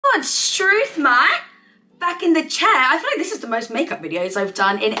on, Struth, man. Back in the chair. I feel like this is the most makeup videos I've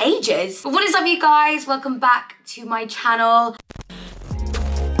done in ages. But what is up, you guys? Welcome back to my channel.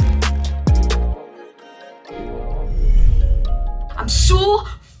 I'm so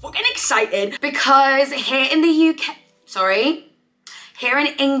fucking excited because here in the UK, here in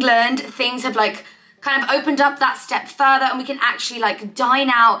England, things have like kind of opened up that step further and we can actually like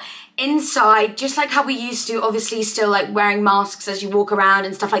dine out inside just like how we used to, obviously still like wearing masks as you walk around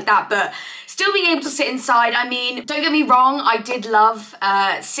and stuff like that, but still being able to sit inside. I mean, don't get me wrong, I did love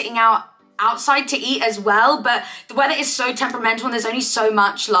sitting outside to eat as well, but the weather is so temperamental and there's only so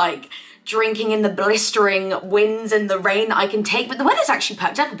much like drinking in the blistering winds and the rain that I can take, but the weather's actually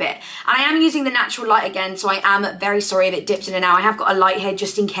perked up a bit. And I am using the natural light again, so I am very sorry if it dips in and out. I have got a light here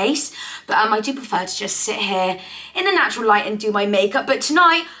just in case, but I do prefer to just sit here in the natural light and do my makeup. But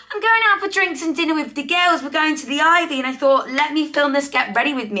tonight, I'm going out for drinks and dinner with the girls. We're going to the Ivy, and I thought, let me film this, get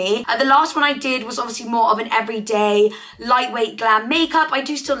ready with me. The last one I did was obviously more of an everyday, lightweight glam makeup. I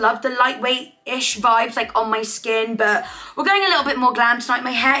do still love the lightweight-ish vibes like on my skin, but we're going a little bit more glam tonight.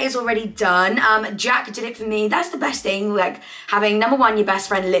 My hair is already done. Jack did it for me. That's the best thing, like having number one, your best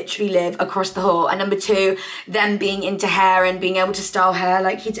friend literally live across the hall, and number two, them being into hair and being able to style hair.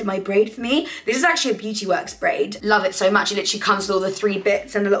 Like, he did my braid for me. This is actually a Beauty Works braid. Love it so much. It literally comes with all the 3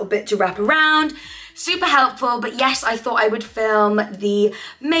 bits and a little bit to wrap around. Super helpful. But yes, I thought I would film the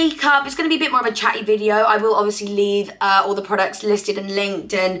makeup. It's going to be a bit more of a chatty video. I will obviously leave all the products listed and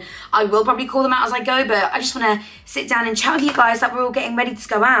linked, and I will probably call them out as I go, but I just want to sit down and chat with you guys that we're all getting ready to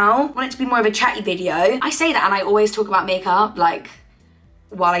go out. I want it to be more of a chatty video. I say that and I always talk about makeup, like,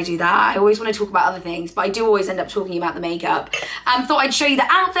 while I do that. I always want to talk about other things, but I do always end up talking about the makeup. Thought I'd show you the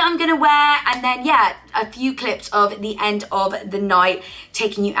outfit I'm gonna wear, and then yeah, a few clips of the end of the night,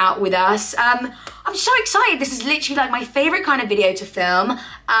 taking you out with us. I'm so excited. This is literally like my favorite kind of video to film.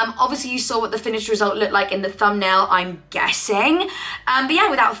 Obviously you saw what the finished result looked like in the thumbnail, I'm guessing. But yeah,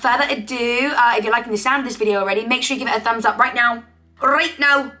 without further ado, if you're liking the sound of this video already, make sure you give it a thumbs up right now.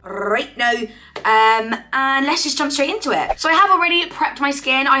 And let's just jump straight into it. So I have already prepped my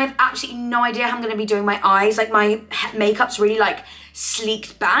skin. I have absolutely no idea how I'm gonna be doing my eyes. Like, my makeup's really like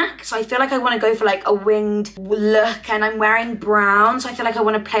sleeked back, so I feel like I want to go for like a winged look, and I'm wearing brown, so I feel like I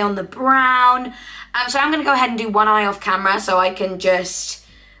want to play on the brown. So I'm gonna go ahead and do one eye off camera so I can just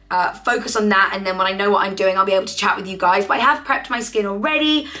focus on that, and then when I know what I'm doing, I'll be able to chat with you guys. But I have prepped my skin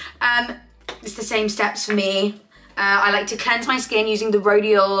already. It's the same steps for me. I like to cleanse my skin using the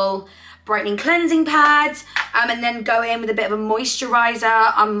Rodial brightening cleansing pads, and then go in with a bit of a moisturizer.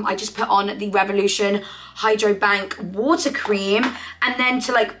 I just put on the Revolution Hydro Bank water cream, and then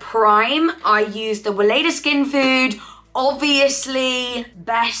to like prime, I use the Weleda Skin Food. Obviously,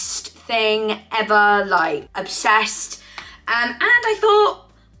 best thing ever, like obsessed. And I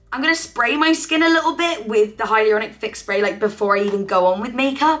thought, I'm gonna spray my skin a little bit with the Hyaluronic Fix Spray like before I even go on with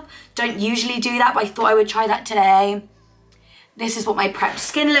makeup. Don't usually do that, but I thought I would try that today. This is what my prepped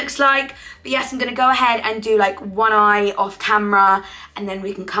skin looks like. But yes, I'm gonna go ahead and do like one eye off camera, and then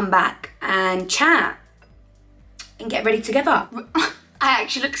we can come back and chat and get ready together. I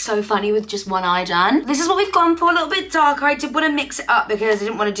actually look so funny with just one eye done. This is what we've gone for, a little bit darker. I did want to mix it up because I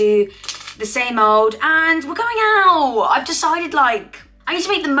didn't want to do the same old, and we're going out. I've decided like, I need to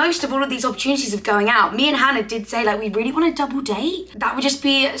make the most of all of these opportunities of going out. Me and Hannah did say like we really want a double date. That would just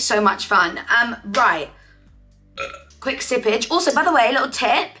be so much fun. Right, quick sippage. Also, by the way, a little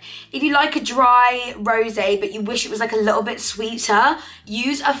tip, if you like a dry rosé but you wish it was like a little bit sweeter,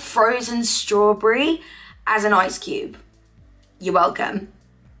 use a frozen strawberry as an ice cube. You're welcome.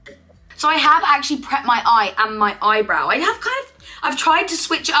 So I have actually prepped my eye and my eyebrow. I've tried to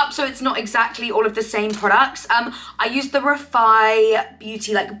switch it up so it's not exactly all of the same products. I used the Refi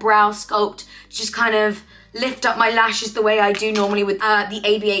Beauty like brow sculpt to just kind of lift up my lashes the way I do normally with the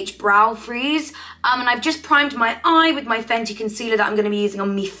ABH Brow Freeze. And I've just primed my eye with my Fenty concealer that I'm gonna be using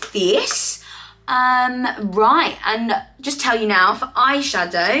on my face. Right, and just tell you now, for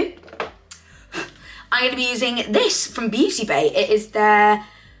eyeshadow, I'm gonna be using this from Beauty Bay. It is their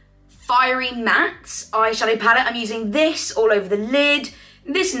Fiery Matte eyeshadow palette. I'm using this all over the lid,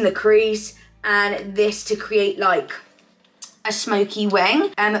 this in the crease, and this to create like a smoky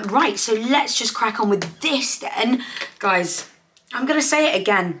wing. Right, so let's just crack on with this then. Guys, I'm gonna say it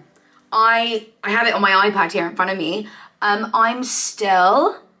again. I have it on my iPad here in front of me. I'm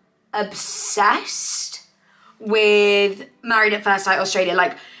still obsessed with Married at First Sight Australia.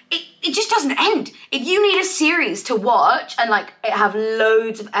 Like, it just doesn't end. If you need a series to watch and like it have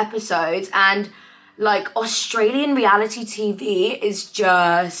loads of episodes, and like Australian reality TV is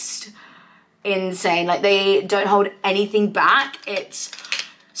just insane. Like, they don't hold anything back. It's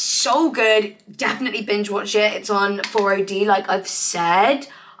so good. Definitely binge watch it. It's on 4OD, like I've said.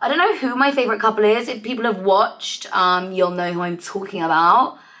 I don't know who my favorite couple is. If people have watched, you'll know who I'm talking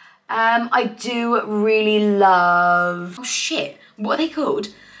about. I do really love, oh shit, what are they called?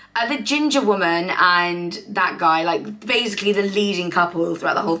 The ginger woman and that guy, like basically the leading couple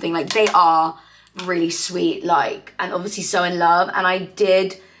throughout the whole thing. Like they are really sweet, like, and obviously so in love. And I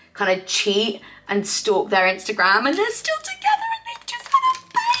did kind of cheat and stalk their Instagram, and they're still together and they've just had a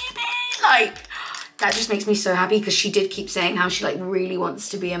baby. Like, that just makes me so happy because she did keep saying how she like really wants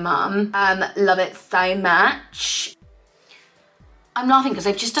to be a mum. Love it so much. I'm laughing because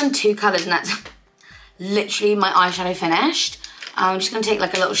I've just done 2 colours and that's literally my eyeshadow finished. I'm just gonna take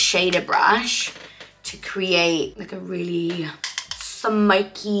like a little shader brush to create like a really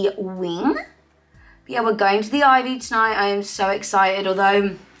smoky wing. But yeah, we're going to the Ivy tonight. I am so excited,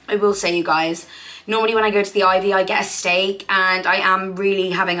 although I will say, you guys, normally when I go to the Ivy, I get a steak, and I am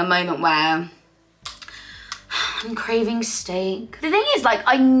really having a moment where I'm craving steak. The thing is, like,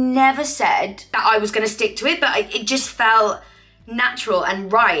 I never said that I was gonna stick to it, but it just felt natural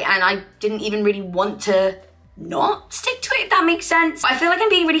and right, and I didn't even really want to not stick to it, if that makes sense. I feel like I'm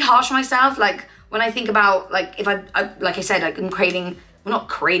being really harsh on myself, like, when I think about, like, if I like I said, like, I'm craving, well, not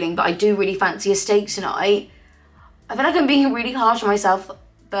craving, but I do really fancy a steak tonight. I feel like I'm being really harsh on myself,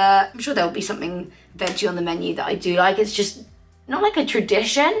 but I'm sure there'll be something veggie on the menu that I do like. It's just not like a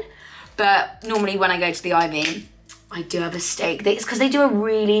tradition, but normally when I go to the Ivy, I do have a steak. It's because they do a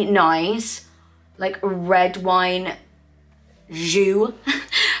really nice, like, red wine jus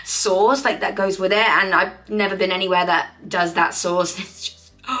sauce, like, that goes with it, and I've never been anywhere that does that sauce. It's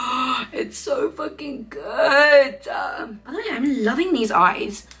just, oh, it's so fucking good. By the way, I'm loving these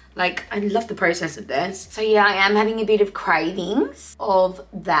eyes. Like, I love the process of this. So yeah, I am having a bit of cravings of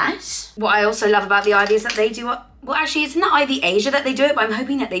that. What I also love about the Ivy is that they do, well, actually, it's in the Ivy Asia that they do it, but I'm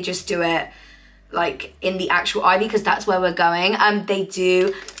hoping that they just do it like in the actual Ivy, because that's where we're going. They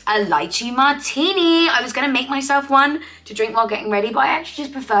do a lychee martini. I was gonna make myself one to drink while getting ready, but I actually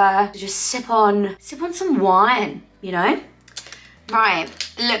just prefer to just sip on some wine, you know? Right,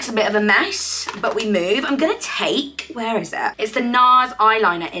 looks a bit of a mess, but we move. I'm gonna take, where is it? It's the NARS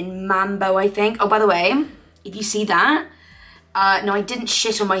eyeliner in Mambo, I think. Oh, by the way, if you see that, no, I didn't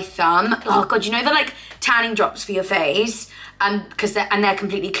shit on my thumb. Oh God, you know the like tanning drops for your face? Because they're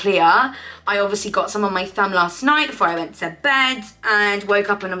completely clear. I obviously got some on my thumb last night before I went to bed, and woke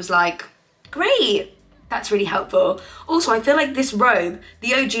up and I was like, great, that's really helpful. Also, I feel like this robe,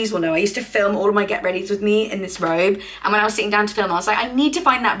 the OGs will know, I used to film all of my get readies with me in this robe, and when I was sitting down to film, I was like, I need to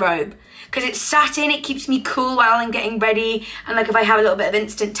find that robe, because it's satin, it keeps me cool while I'm getting ready, and like if I have a little bit of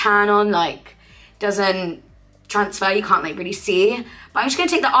instant tan on, like, doesn't transfer, you can't like really see. But I'm just gonna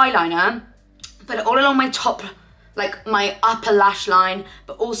take the eyeliner, put it all along my top, like my upper lash line,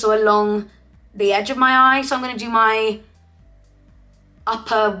 but also along the edge of my eye. So I'm gonna do my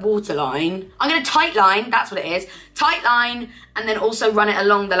upper waterline. I'm gonna tight line, that's what it is. Tight line, and then also run it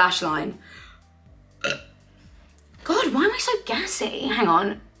along the lash line. God, why am I so gassy? Hang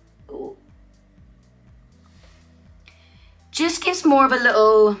on. Ooh. Just gives more of a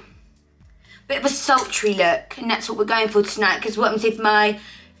little bit of a sultry look, and that's what we're going for tonight, because what happens if my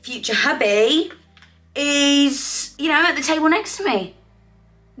future hubby is, you know, at the table next to me?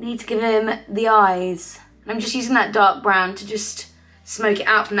 Need to give him the eyes. And I'm just using that dark brown to just smoke it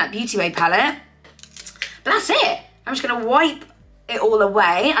out from that Beauty Way palette. But that's it. I'm just gonna wipe it all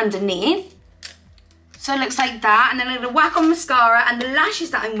away underneath. So it looks like that, and then I'm gonna whack on mascara, and the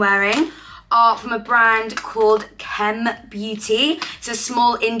lashes that I'm wearing are from a brand called Chem Beauty. It's a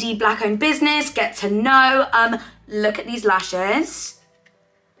small indie black-owned business. Get to know. Look at these lashes.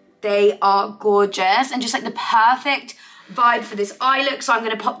 They are gorgeous and just like the perfect vibe for this eye look. So I'm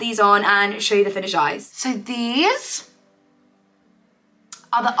gonna pop these on and show you the finished eyes. So these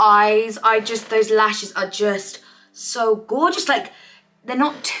are the eyes. Those lashes are just so gorgeous. Like, they're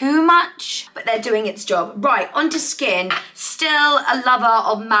not too much, but they're doing its job. Right, onto skin. Still a lover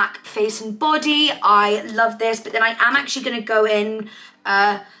of MAC Face and Body. I love this, but then I am actually gonna go in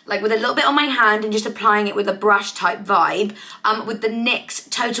like with a little bit on my hand and just applying it with a brush type vibe with the NYX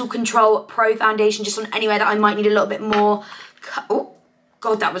Total Control Pro Foundation, just on anywhere that I might need a little bit more. Oh,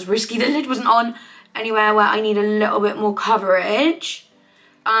 God, that was risky. The lid wasn't on. Anywhere where I need a little bit more coverage.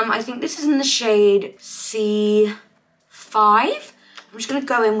 I think this is in the shade C5. I'm just gonna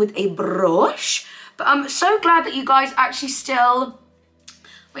go in with a brush, but I'm so glad that you guys actually still,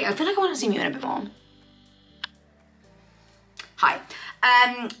 wait, I feel like I want to zoom you in a bit more. Hi.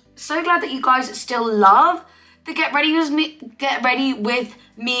 So glad that you guys still love the get ready with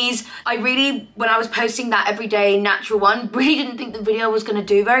me's. I really, when I was posting that everyday natural one, really didn't think the video was gonna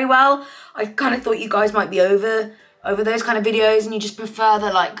do very well. I kind of thought you guys might be over those kind of videos and you just prefer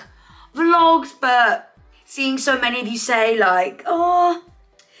the like vlogs, but seeing so many of you say like, oh,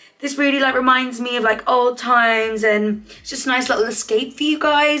 this really like reminds me of like old times and it's just a nice little escape for you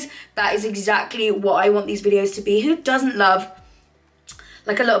guys. That is exactly what I want these videos to be. Who doesn't love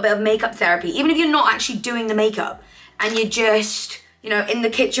like a little bit of makeup therapy? Even if you're not actually doing the makeup and you're just, you know, in the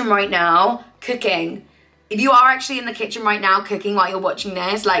kitchen right now cooking. If you are actually in the kitchen right now cooking while you're watching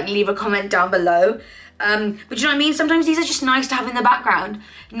this, like leave a comment down below. But you know what I mean? Sometimes these are just nice to have in the background.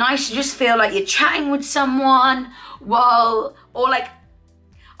 Nice to just feel like you're chatting with someone while, or like,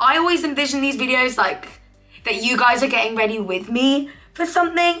 I always envision these videos like that you guys are getting ready with me for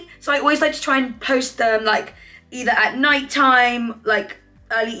something. So I always like to try and post them like either at night time, like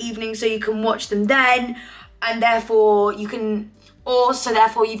early evening, so you can watch them then. And therefore you can, or so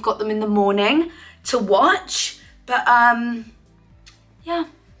therefore you've got them in the morning to watch. But yeah,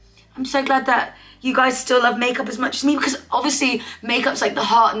 I'm so glad that you guys still love makeup as much as me, because obviously makeup's like the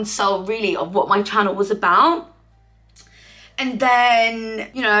heart and soul really of what my channel was about. And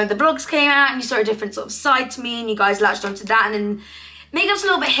then, you know, the vlogs came out and you saw a different sort of side to me and you guys latched onto that. And then makeup's a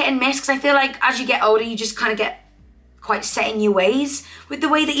little bit hit and miss, because I feel like as you get older, you just kind of get quite set in your ways with the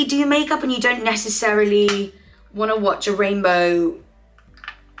way that you do your makeup, and you don't necessarily want to watch a rainbow,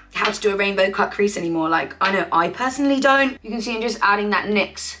 how to do a rainbow cut crease anymore. Like, I know I personally don't. You can see I'm just adding that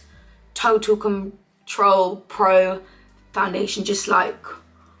NYX Total Control Pro foundation, just like,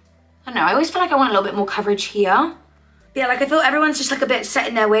 I don't know, I always feel like I want a little bit more coverage here. Yeah, like I feel everyone's just like a bit set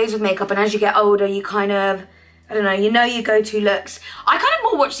in their ways with makeup, and as you get older, you kind of, I don't know, you know your go-to looks. I kind of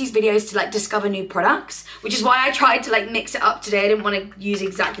more watch these videos to like discover new products, which is why I tried to like mix it up today. I didn't want to use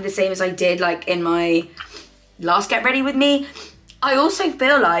exactly the same as I did like in my last Get Ready With Me. I also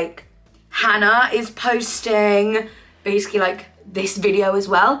feel like Hannah is posting basically like this video as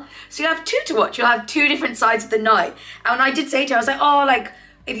well. So you have two to watch, you'll have two different sides of the night. And I did say to her, I was like, oh, like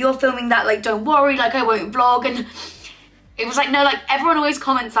if you're filming that, like don't worry, like I won't vlog. And it was like, no, like everyone always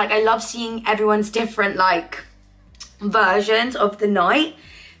comments like, I love seeing everyone's different like versions of the night.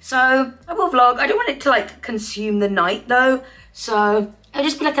 So I will vlog. I don't want it to like consume the night though. So it'll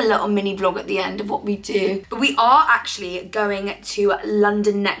just be like a little mini vlog at the end of what we do. But we are actually going to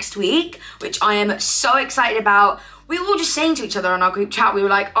London next week, which I am so excited about. We were all just saying to each other on our group chat, we were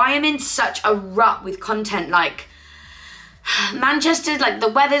like, I am in such a rut with content. Like Manchester, like the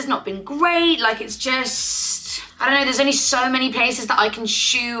weather's not been great. Like it's just, I don't know, there's only so many places that I can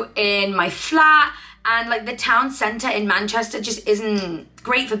shoot in my flat. And like the town centre in Manchester just isn't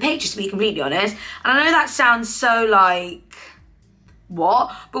great for pictures, to be completely honest. And I know that sounds so like,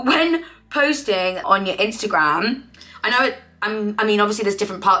 what? But when posting on your Instagram, I know it, I mean, obviously there's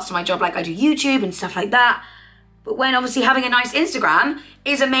different parts to my job, like I do YouTube and stuff like that. But when obviously having a nice Instagram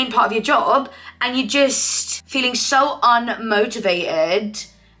is a main part of your job and you're just feeling so unmotivated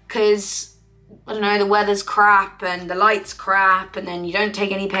because, I don't know, the weather's crap and the light's crap and then you don't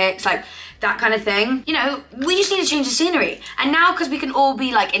take any pics, like that kind of thing. You know, we just need to change the scenery. And now because we can all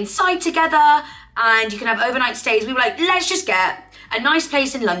be like inside together and you can have overnight stays, we were like, let's just get a nice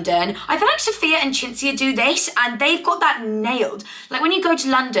place in London. I feel like Sophia and Cinzia do this and they've got that nailed. Like when you go to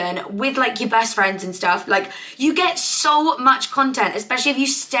London with like your best friends and stuff, like you get so much content, especially if you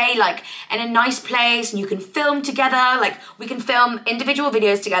stay like in a nice place and you can film together. Like we can film individual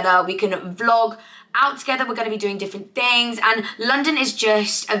videos together, we can vlog out together, we're gonna be doing different things. And London is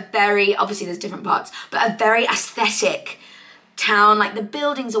just a very, obviously there's different parts, but a very aesthetic town. Like the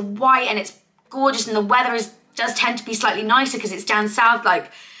buildings are white and it's gorgeous and the weather does tend to be slightly nicer because it's down south.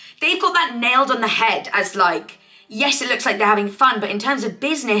 Like they've got that nailed on the head as like, yes, it looks like they're having fun, but in terms of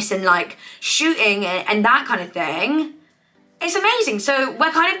business and like shooting and that kind of thing, it's amazing. So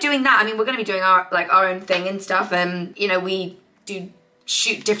we're kind of doing that. I mean, we're going to be doing our own thing and stuff, and you know, we do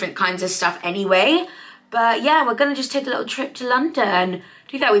shoot different kinds of stuff anyway. But yeah, we're going to just take a little trip to London.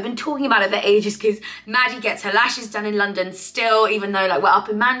 To be fair, we've been talking about it for ages because Maddie gets her lashes done in London still, even though like we're up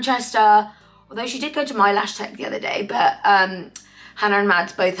in Manchester. Although she did go to my lash tech the other day, but Hannah and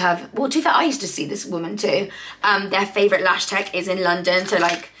Mads both have, well, to be fair, I used to see this woman too. Their favourite lash tech is in London. So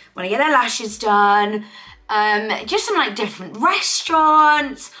like when I get their lashes done, just some like different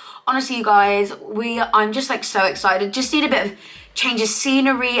restaurants. Honestly, you guys, I'm just like so excited. Just need a bit of change of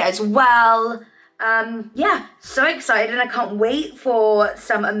scenery as well. Yeah, so excited. And I can't wait for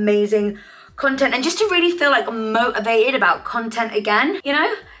some amazing content and just to really feel like motivated about content again, you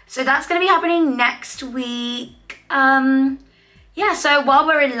know? So that's gonna be happening next week. yeah, so while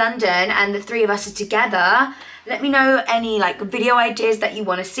we're in London and the three of us are together, let me know any like video ideas that you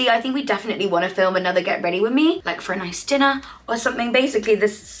want to see. I think we definitely want to film another Get Ready With Me, like for a nice dinner or something, basically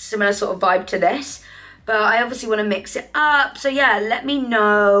this similar sort of vibe to this. But I obviously want to mix it up. So yeah, let me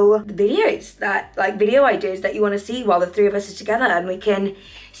know the videos that, like video ideas that you want to see while the three of us are together, and we can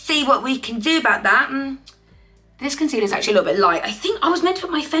see what we can do about that. This concealer is actually a little bit light. I think I was meant to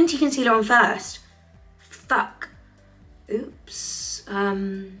put my Fenty concealer on first. Fuck. Oops.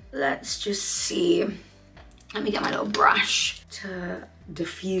 Let's just see. Let me get my little brush to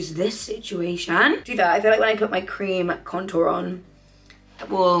diffuse this situation. Do that. I feel like when I put my cream contour on, it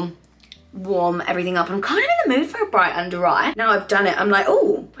will warm everything up. I'm kind of in the mood for a bright under eye. Now I've done it, I'm like,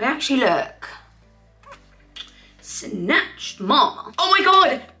 oh, I actually look snatched, mama. Oh my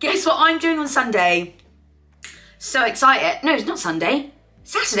God, guess what I'm doing on Sunday? So excited. No, it's not Sunday,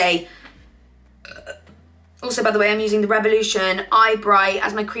 Saturday. Also, by the way, I'm using the Revolution Eye Bright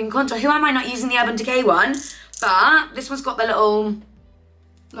as my cream contour. Who am I not using the Urban Decay one? But this one's got the little,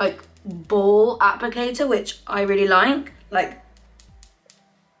 like, ball applicator, which I really like. Like,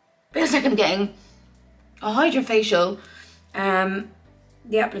 feels like I'm getting a hydrofacial. The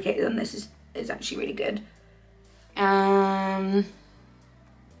applicator on this is actually really good. Yeah,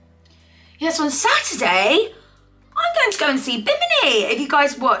 so on Saturday, I'm going to go and see Bimini. If you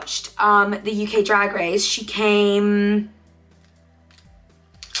guys watched the UK Drag Race, she came...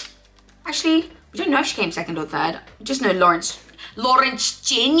 Actually, we don't know if she came second or third. We just know Lawrence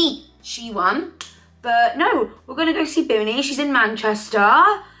Jenny, she won. But no, we're going to go see Bimini. She's in Manchester.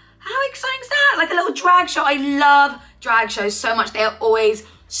 How exciting is that? Like a little drag show. I love drag shows so much. They are always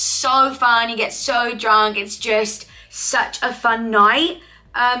so fun. You get so drunk. It's just such a fun night.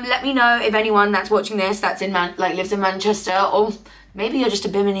 Let me know if anyone that's watching this that's in lives in Manchester, or maybe you're just a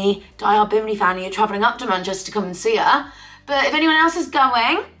Bimini, die-hard Bimini fan and you're travelling up to Manchester to come and see her. But if anyone else is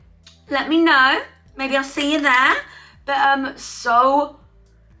going, let me know. Maybe I'll see you there. But so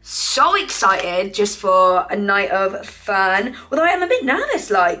excited just for a night of fun. Although I am a bit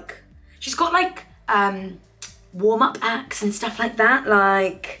nervous, like, she's got like warm-up acts and stuff like that.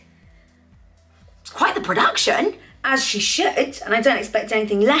 Like, it's quite the production, as she should, and I don't expect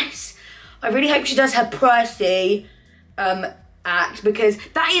anything less. I really hope she does her pricey act, because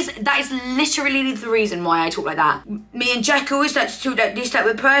that is literally the reason why I talk like that. Me and Jack always like to talk like this, like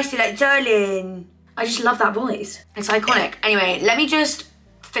we're pricey, like darling. I just love that voice. It's iconic. Anyway, let me just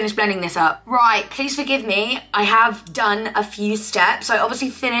finish blending this up. Right, please forgive me. I have done a few steps. So I obviously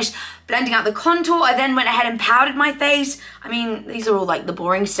finished blending out the contour. I then went ahead and powdered my face. I mean, these are all like the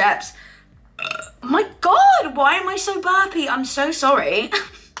boring steps. My God, why am I so burpy? I'm so sorry.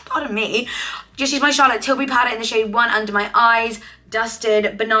 Pardon me. Just use my Charlotte Tilbury powder in the shade 1 under my eyes.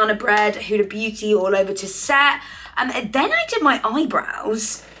 Dusted Banana Bread Huda Beauty all over to set. And then I did my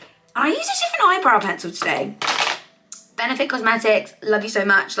eyebrows. I used a different eyebrow pencil today. Benefit Cosmetics, love you so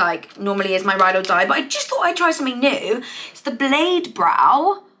much. Like, normally is my ride or die, but I just thought I'd try something new. It's the Blade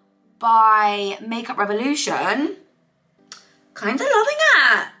Brow by Makeup Revolution. Kind of loving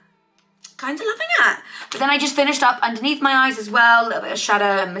it. But then I just finished up underneath my eyes as well, a little bit of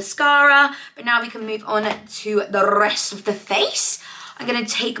shadow and mascara. But now we can move on to the rest of the face. I'm gonna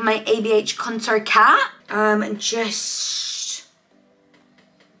take my ABH Contour Cat and just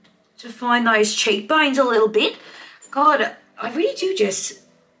define those cheekbones a little bit. God, I really do just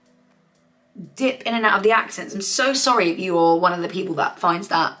dip in and out of the accents. I'm so sorry if you're one of the people that finds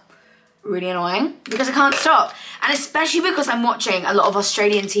that really annoying, because I can't stop. And especially because I'm watching a lot of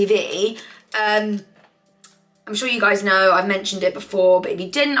Australian TV. I'm sure you guys know, I've mentioned it before, but if you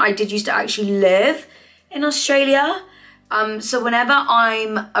didn't, I did used to actually live in Australia. So whenever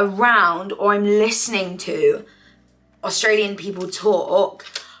I'm around or I'm listening to Australian people talk,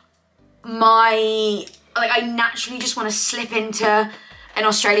 I naturally just want to slip into an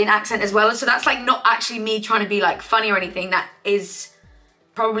Australian accent as well. So that's like not actually me trying to be like funny or anything. That is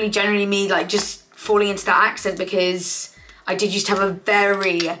probably generally me like just falling into that accent, because I did used to have a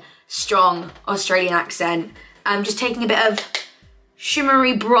very strong Australian accent. I'm just taking a bit of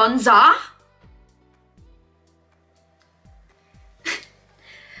shimmery bronzer.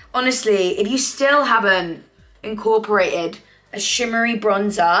 Honestly, if you still haven't incorporated a shimmery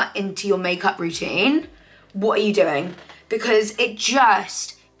bronzer into your makeup routine, what are you doing? Because it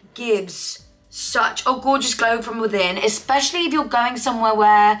just gives such a gorgeous glow from within, especially if you're going somewhere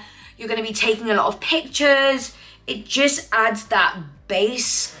where you're going to be taking a lot of pictures. It just adds that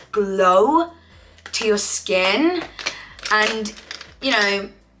base glow to your skin. And, you know,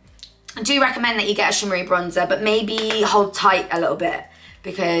 I do recommend that you get a shimmery bronzer, but maybe hold tight a little bit,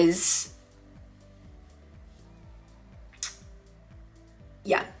 because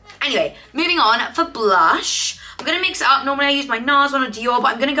yeah. Anyway, moving on for blush. I'm gonna mix it up. Normally I use my NARS one or Dior,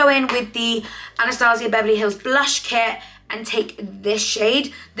 but I'm gonna go in with the Anastasia Beverly Hills blush kit and take this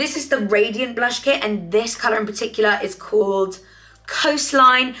shade. This is the Radiant blush kit, and this color in particular is called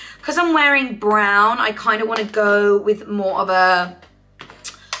Coastline. Because I'm wearing brown, I kind of want to go with more of a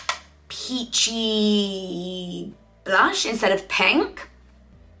peachy blush instead of pink.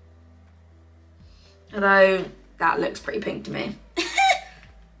 Although that looks pretty pink to me.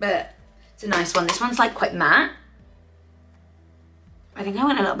 But it's a nice one. This one's like quite matte. I think I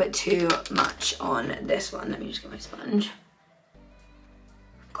went a little bit too much on this one. Let me just get my sponge.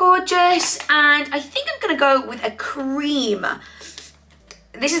 Gorgeous. And I think I'm gonna go with a cream.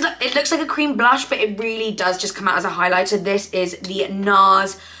 This is, it looks like a cream blush, but it really does just come out as a highlighter. This is the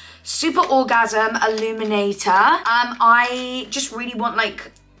NARS Super Orgasm Illuminator. I just really want,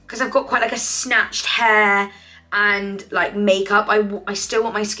 like, because I've got quite like a snatched hair and like makeup, I still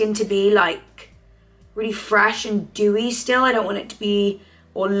want my skin to be like really fresh and dewy still. I don't want it to be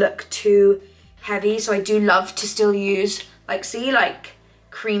or look too heavy, so I do love to still use like, see, like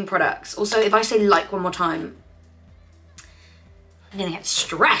cream products. Also, if I say like one more time, I'm gonna get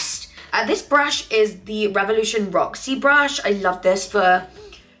stressed. This brush is the Revolution Roxy brush. I love this for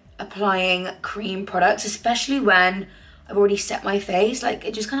applying cream products, especially when I've already set my face. Like,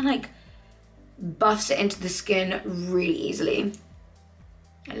 it just kind of like buffs it into the skin really easily.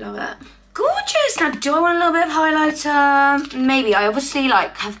 I love it. Gorgeous. Now, do I want a little bit of highlighter? Maybe. I obviously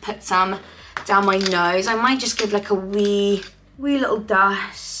like have put some down my nose. I might just give like a wee little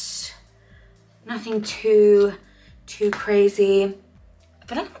dust. Nothing too crazy. I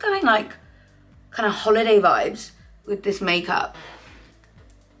feel like I'm going like kind of holiday vibes with this makeup.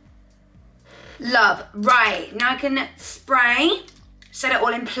 Love. Right, now I can spray, set it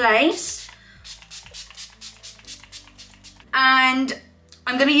all in place. And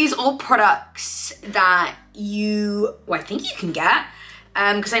I'm gonna use all products that I think you can get.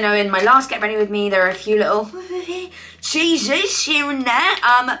 Because I know in my last Get Ready With Me, there are a few little cheeses here and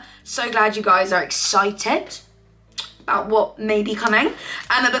there. So glad you guys are excited about what may be coming.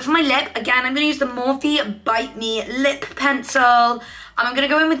 But for my lip, again, I'm gonna use the Morphe Bite Me lip pencil. I'm gonna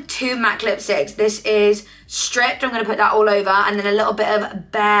go in with 2 MAC lipsticks. This is Stripped, I'm gonna put that all over, and then a little bit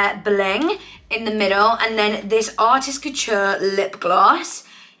of Bare Bling in the middle, and then this Artist Couture lip gloss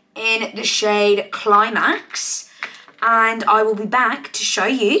in the shade Climax. And I will be back to show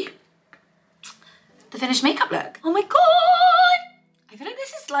you the finished makeup look. Oh my God! I feel like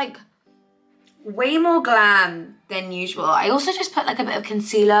this is like way more glam than usual. I also just put like a bit of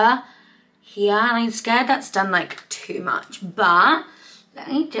concealer here, and I'm scared that's done like too much, but let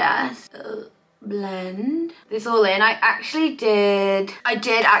me just blend this all in. I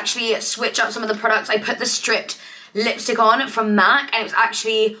did actually switch up some of the products. I put the Stripped lipstick on from MAC, and it was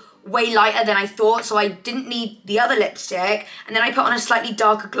actually way lighter than I thought, so I didn't need the other lipstick. And then I put on a slightly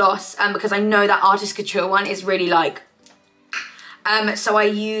darker gloss because I know that Artist Couture one is really like, so I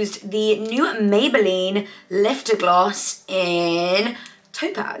used the new Maybelline Lifter Gloss in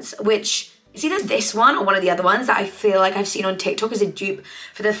Topaz, which is either this one or one of the other ones that I feel like I've seen on TikTok as a dupe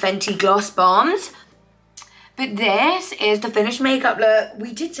for the Fenty Gloss Bombs. But this is the finished makeup look.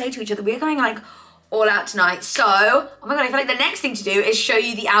 We did say to each other, we're going like all out tonight. So, oh my God, I feel like the next thing to do is show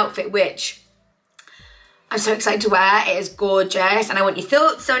you the outfit, which I'm so excited to wear. It is gorgeous, and I want your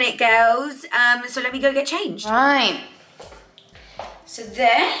thoughts on it, girls. So let me go get changed. Right. So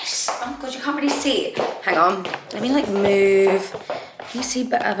this, oh God, you can't really see it. Hang on, let me like move. You see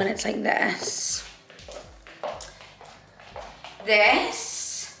better when it's like this.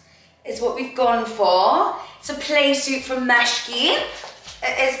 This is what we've gone for. It's a play suit from Meshki.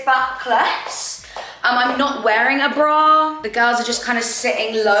 It is backless. I'm not wearing a bra. The girls are just kind of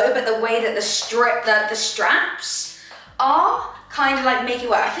sitting low, but the way that the straps are kind of like make it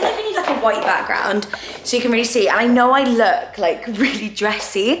work. I feel like I need like a white background so you can really see. And I know I look like really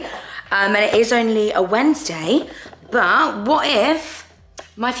dressy, and it is only a Wednesday, but what if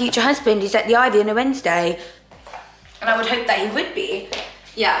my future husband is at the Ivy on a Wednesday? And I would hope that he would be.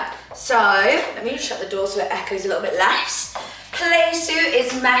 Yeah, so let me just shut the door so it echoes a little bit less. Play suit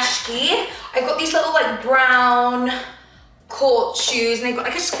is Meshki. I've got these little like brown court shoes, and they've got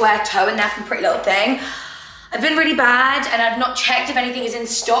like a square toe in there from Pretty Little Thing. I've been really bad and I've not checked if anything is in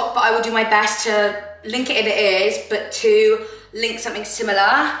stock, but I will do my best to link it if it is, but to link something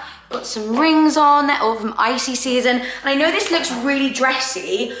similar. Got some rings on, they're all from Icy Season. And I know this looks really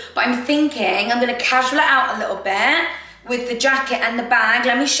dressy, but I'm thinking I'm gonna casual it out a little bit with the jacket and the bag.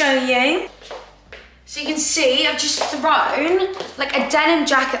 Let me show you. So you can see I've just thrown like a denim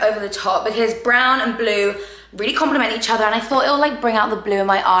jacket over the top because brown and blue really complement each other, and I thought it'll like bring out the blue in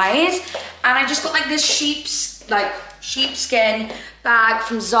my eyes. And I just got like this sheepskin bag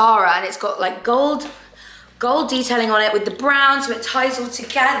from Zara, and it's got like gold detailing on it with the brown, so it ties all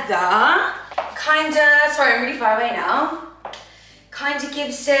together. Kinda, sorry, I'm really far away now. Kinda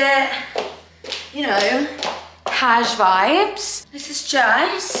gives it, you know, cash vibes. This is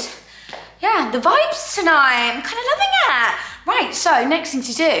just, yeah, the vibes tonight. I'm kind of loving it. Right, so next thing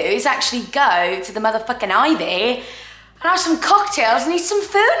to do is actually go to the motherfucking Ivy and have some cocktails and eat some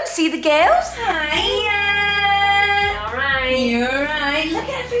food and see the girls. Hiya. All right. You're right. Look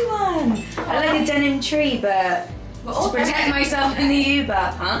at everyone. I like a denim tree, but to protect myself in the Uber,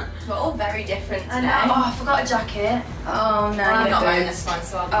 huh? We're all very different today. I know. Oh, I forgot a jacket. Oh no, I'm not wearing this one,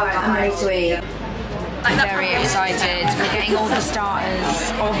 so I'm ready to eat. I'm very excited. We're getting all the starters.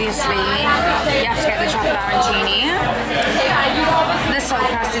 Obviously, you have to get the truffle arancini, the salt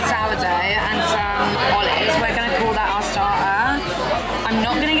crusted sourdough, and some olives. We're going to call that our starter. I'm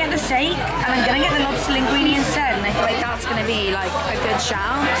not going to get the steak, and I'm going to get the lobster linguine instead. And I feel like that's going to be like a good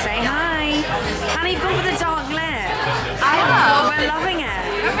shout. Say hi. Hannah, you've gone for the dark lip. I know. We're loving it.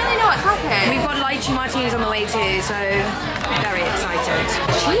 I don't really know what's happening. We've got lychee martinis on the way too, so very excited.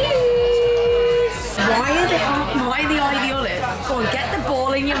 Cheers. Why are the Ivy olive? Go on, get the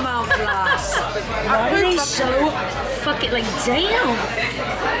ball in your mouth, lass. Why are they so fucking like damn?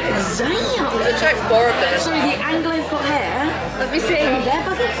 There's a check 4 of them. Sorry, the angle I've got here. Let me see. They're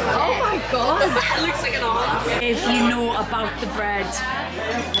fucking. Oh my god. That looks like an arse. If you know about the bread,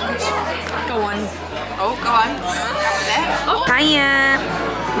 go on. Oh, go on. Oh. Hiya.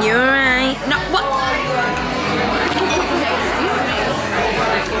 You're right. No, what?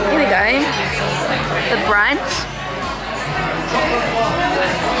 Here we go. The bread.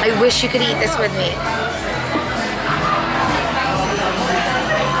 I wish you could eat this with me.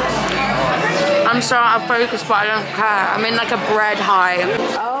 I'm so out of focus, but I don't care. I'm in like a bread high.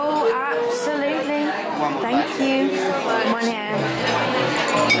 Oh, absolutely. Thank you. One here.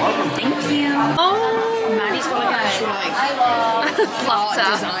 Thank you. Oh, Maddie's got like an actual like art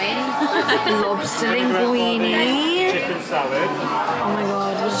design. Lobster linguine. Chicken salad. Oh my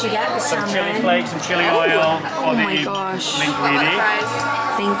god, what did you get? The Some salmon. chili flakes, some chili oil for my the gosh. linguine.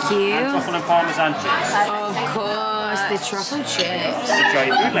 Thank you. Truffle and parmesan chips. Of course, the truffle chips. Enjoy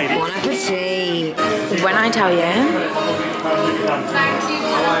your food, ladies. Bon appetit. When I tell you,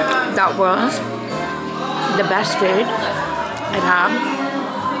 that was the best food I've had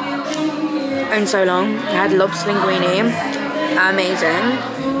in so long. I had lobster linguine, amazing.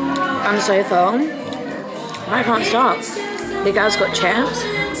 I'm so full. I can't stop. The girls got chips.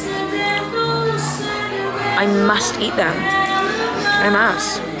 I must eat them. I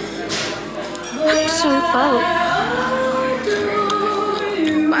must. I'm so full.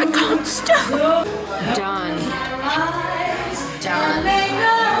 But I can't stop. Done.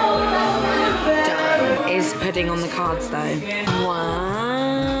 Is pudding on the cards though?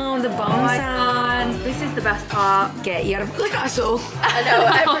 Wow, the bomb sound. This is the best part. You gotta look at us all. I know.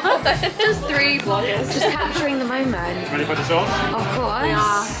 Just 3 vloggers. Just capturing the moment. Ready for the sauce? Of course.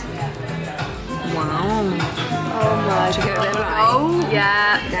 Yeah. Wow. Oh my Should we give it a bit of light? Oh,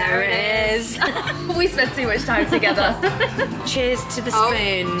 yeah. There it is. We spent too much time together. Cheers to the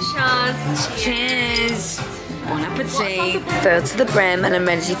spoon. Cheers. Cheers. Bon appetit. Filled to the brim and I'm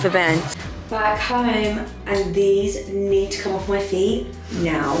ready for bed. Back home, and these need to come off my feet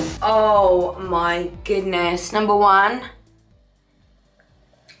now. Oh my goodness. Number 1.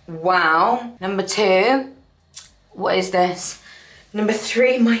 Wow. Number 2. What is this? Number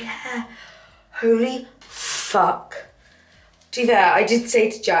 3, my hair. Holy fuck. To be fair, I did say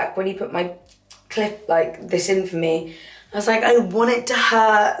to Jack when he put my clip like this in for me, I was like, I want it to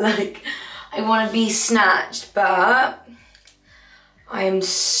hurt, like I want to be snatched, but I am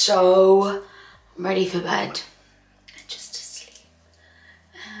so ready for bed and just to sleep.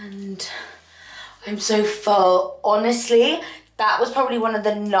 And I'm so full. Honestly, that was probably one of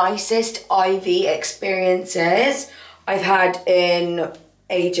the nicest IV experiences I've had in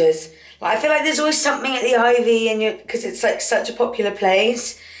ages. Like, I feel like there's always something at the IV, and because it's like such a popular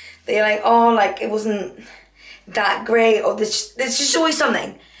place, that you're like, oh, like it wasn't that great, or there's just always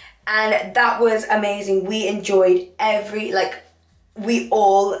something. And that was amazing. We enjoyed we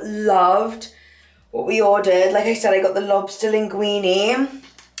all loved what we ordered. Like I said, I got the lobster linguine.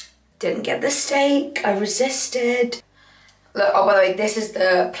 Didn't get the steak, I resisted. Look, oh, by the way, this is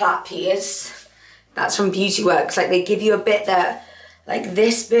the plait piece. That's from Beauty Works. Like, they give you a bit that, like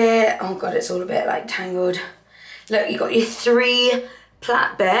this bit, oh God, it's all a bit like tangled. Look, you got your 3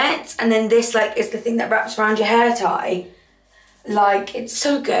 plait bits, and then this like is the thing that wraps around your hair tie. Like, it's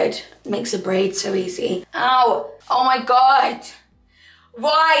so good. Makes a braid so easy. Ow! Oh my God!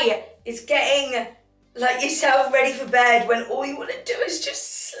 Why is getting like yourself ready for bed when all you want to do is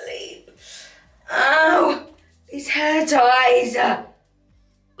just sleep? Ow! These hair ties.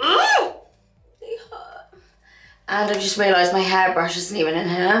 Ooh! They hurt. And I've just realised my hairbrush isn't even in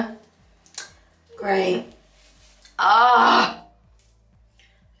here. Great. Ah!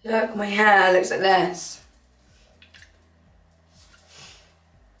 Look, my hair looks like this.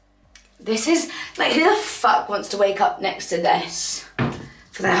 This is, like, who the fuck wants to wake up next to this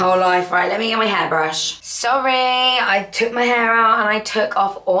for their whole life? Right, let me get my hairbrush. Sorry, I took my hair out and I took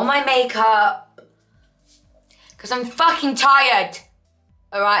off all my makeup because I'm fucking tired.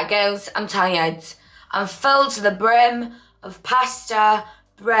 All right, girls, I'm tired. I'm filled to the brim of pasta,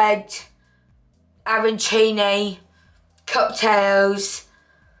 bread, arancini, cocktails.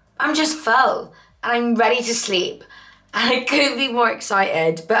 I'm just full and I'm ready to sleep. And I couldn't be more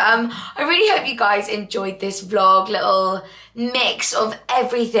excited. But I really hope you guys enjoyed this vlog, little mix of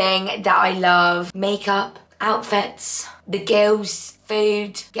everything that I love. Makeup, outfits, the girls,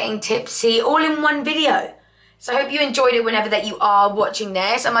 food, getting tipsy, all in one video. So I hope you enjoyed it whenever that you are watching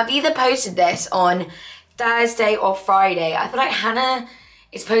this. I've either posted this on Thursday or Friday. I feel like Hannah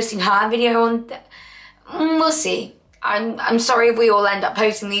is posting her video on, we'll see. I'm sorry if we all end up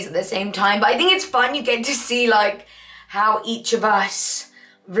posting these at the same time, but I think it's fun. You get to see like how each of us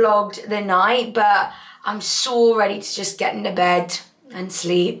vlogged the night, but I'm so ready to just get into bed and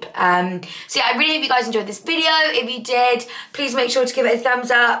sleep. So yeah, I really hope you guys enjoyed this video. If you did, please make sure to give it a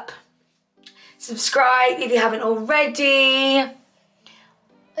thumbs up. Subscribe if you haven't already.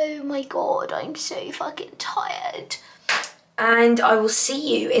 Oh my God, I'm so fucking tired. And I will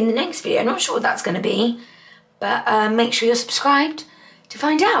see you in the next video. I'm not sure what that's gonna be, but make sure you're subscribed to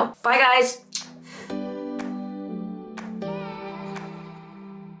find out. Bye guys.